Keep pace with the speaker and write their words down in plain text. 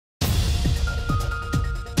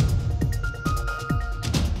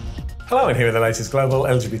Hello, and here are the latest global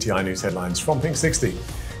LGBTI news headlines from Pinksixty.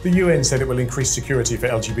 The UN said it will increase security for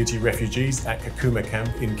LGBT refugees at Kakuma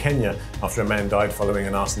camp in Kenya after a man died following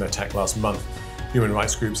an arson attack last month. Human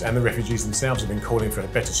rights groups and the refugees themselves have been calling for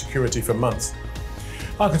better security for months.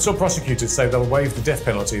 Arkansas prosecutors say they'll waive the death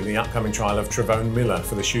penalty in the upcoming trial of Trevone Miller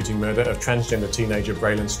for the shooting murder of transgender teenager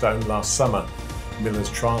Braylon Stone last summer.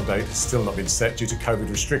 Miller's trial date has still not been set due to COVID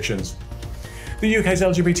restrictions. The UK's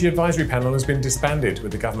LGBT advisory panel has been disbanded,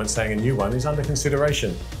 with the government saying a new one is under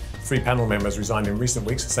consideration. 3 panel members resigned in recent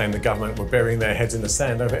weeks, saying the government were burying their heads in the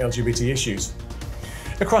sand over LGBT issues.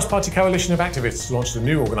 A cross-party coalition of activists launched a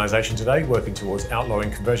new organisation today working towards outlawing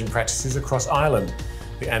conversion practices across Ireland.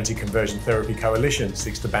 The Anti-Conversion Therapy Coalition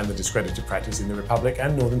seeks to ban the discredited practice in the Republic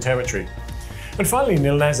and Northern Territory. And finally,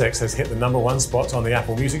 Lil Nas X has hit the #1 spot on the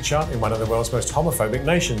Apple Music chart in one of the world's most homophobic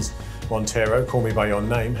nations. Montero, Call Me By Your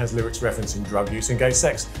Name, has lyrics referencing drug use and gay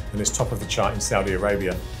sex and is top of the chart in Saudi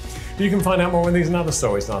Arabia. You can find out more on these and other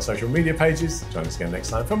stories on our social media pages. Join us again next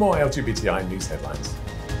time for more LGBTI news headlines.